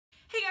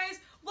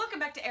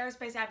back to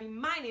Aerospace Abby.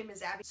 My name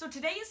is Abby. So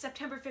today is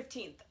September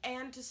 15th,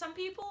 and to some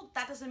people,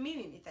 that doesn't mean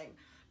anything.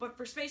 But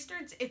for space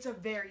nerds, it's a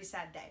very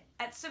sad day.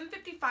 At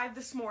 7:55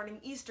 this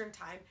morning Eastern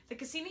Time, the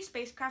Cassini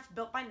spacecraft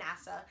built by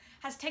NASA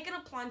has taken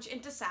a plunge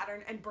into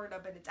Saturn and burned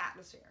up in its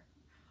atmosphere.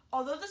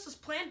 Although this was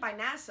planned by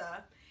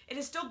NASA, it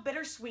is still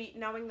bittersweet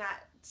knowing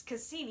that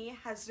Cassini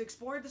has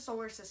explored the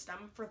solar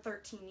system for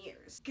 13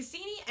 years.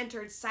 Cassini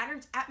entered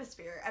Saturn's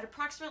atmosphere at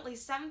approximately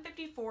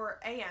 7:54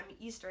 a.m.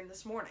 Eastern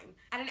this morning,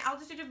 at an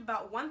altitude of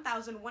about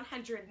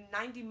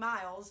 1,190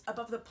 miles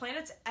above the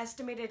planet's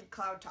estimated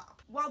cloud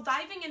top. While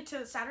diving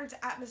into Saturn's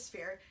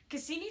atmosphere,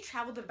 Cassini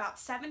traveled at about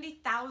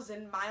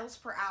 70,000 miles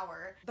per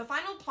hour. The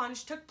final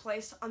plunge took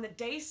place on the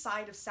day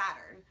side of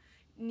Saturn,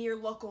 near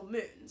local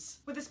moons,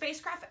 with the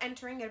spacecraft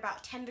entering at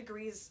about 10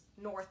 degrees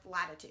north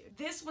latitude.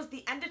 This was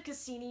the end of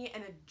Cassini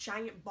and a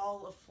giant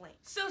ball of flame.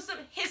 So some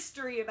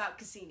history about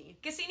Cassini.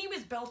 Cassini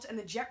was built in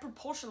the Jet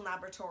Propulsion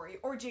Laboratory,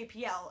 or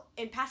JPL,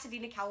 in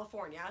Pasadena,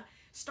 California,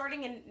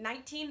 starting in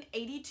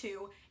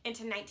 1982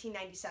 into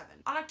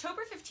 1997. On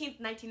October 15th,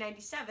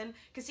 1997,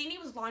 Cassini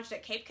was launched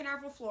at Cape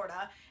Canaveral,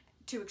 Florida,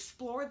 to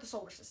explore the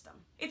solar system.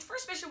 Its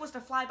first mission was to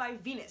fly by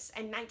Venus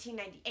in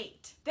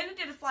 1998. Then it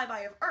did a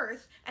flyby of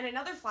Earth and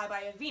another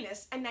flyby of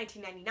Venus in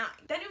 1999.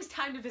 Then it was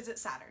time to visit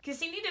Saturn.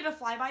 Cassini did a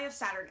flyby of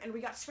Saturn and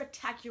we got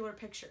spectacular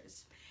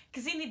pictures.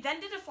 Cassini then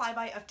did a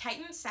flyby of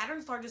Titan,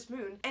 Saturn's largest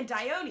moon, and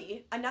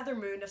Dione, another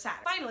moon of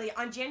Saturn. Finally,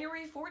 on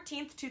January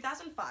 14th,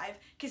 2005,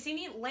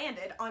 Cassini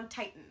landed on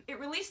Titan.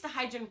 It released the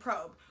Hydrogen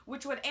probe,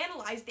 which would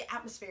analyze the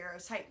atmosphere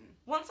of Titan.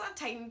 Once on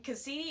Titan,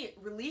 Cassini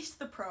released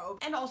the probe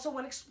and also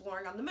went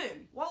exploring on the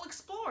moon. While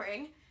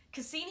exploring,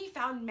 Cassini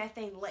found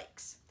methane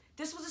lakes.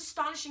 This was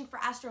astonishing for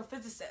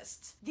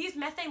astrophysicists. These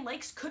methane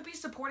lakes could be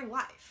supporting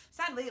life.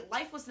 Sadly,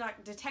 life was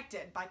not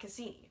detected by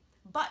Cassini,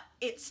 but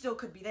it still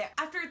could be there.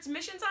 After its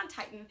missions on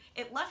Titan,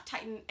 it left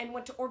Titan and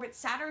went to orbit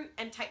Saturn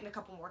and Titan a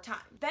couple more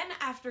times. Then,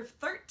 after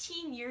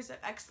 13 years of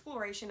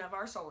exploration of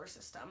our solar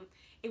system,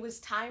 it was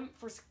time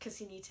for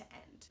Cassini to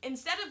end.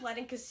 Instead of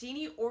letting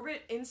Cassini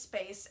orbit in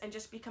space and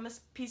just become a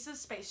piece of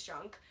space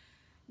junk,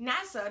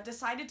 NASA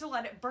decided to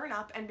let it burn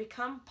up and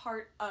become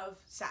part of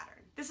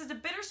Saturn. This is a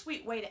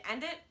bittersweet way to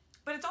end it,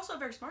 but it's also a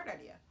very smart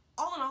idea.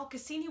 All in all,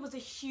 Cassini was a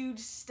huge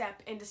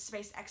step into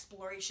space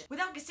exploration.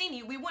 Without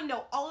Cassini, we wouldn't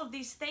know all of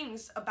these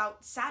things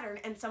about Saturn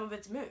and some of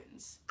its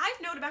moons.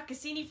 I've known about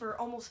Cassini for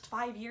almost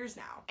 5 years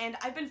now, and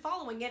I've been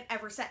following it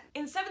ever since.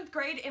 In 7th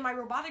grade, in my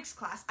robotics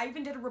class, I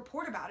even did a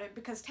report about it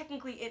because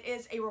technically it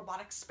is a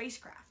robotic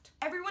spacecraft.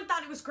 Everyone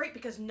thought it was great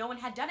because no one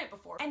had done it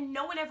before, and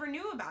no one ever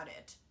knew about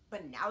it.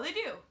 But now they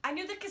do. I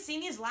knew that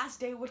Cassini's last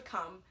day would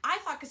come. I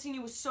thought Cassini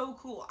was so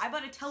cool. I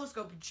bought a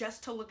telescope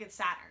just to look at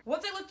Saturn.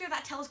 Once I looked through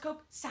that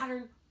telescope,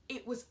 Saturn,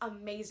 it was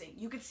amazing.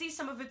 You could see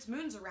some of its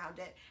moons around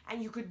it,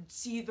 and you could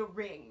see the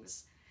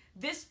rings.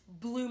 This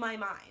blew my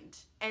mind.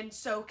 And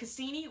so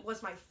Cassini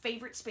was my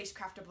favorite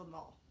spacecraft of them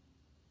all.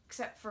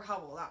 Except for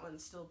Hubble, that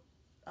one's still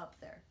up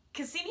there.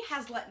 Cassini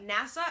has let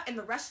NASA and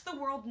the rest of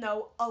the world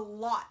know a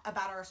lot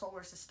about our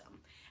solar system.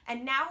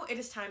 And now it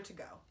is time to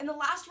go. And the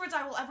last words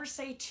I will ever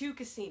say to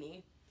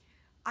Cassini,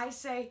 I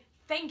say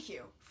thank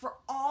you for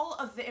all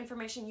of the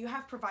information you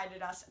have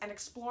provided us and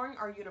exploring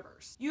our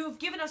universe. You have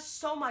given us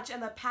so much in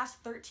the past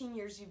 13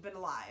 years you've been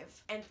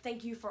alive, and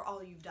thank you for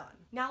all you've done.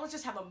 Now let's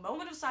just have a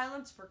moment of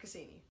silence for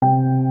Cassini.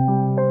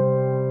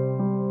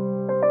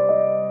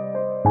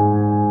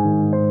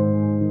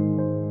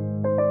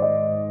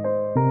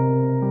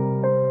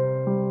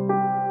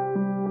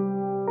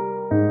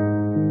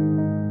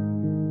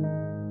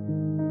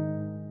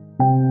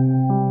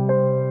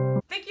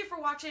 Thank you for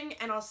watching,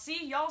 and I'll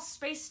see y'all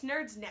space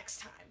nerds next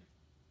time.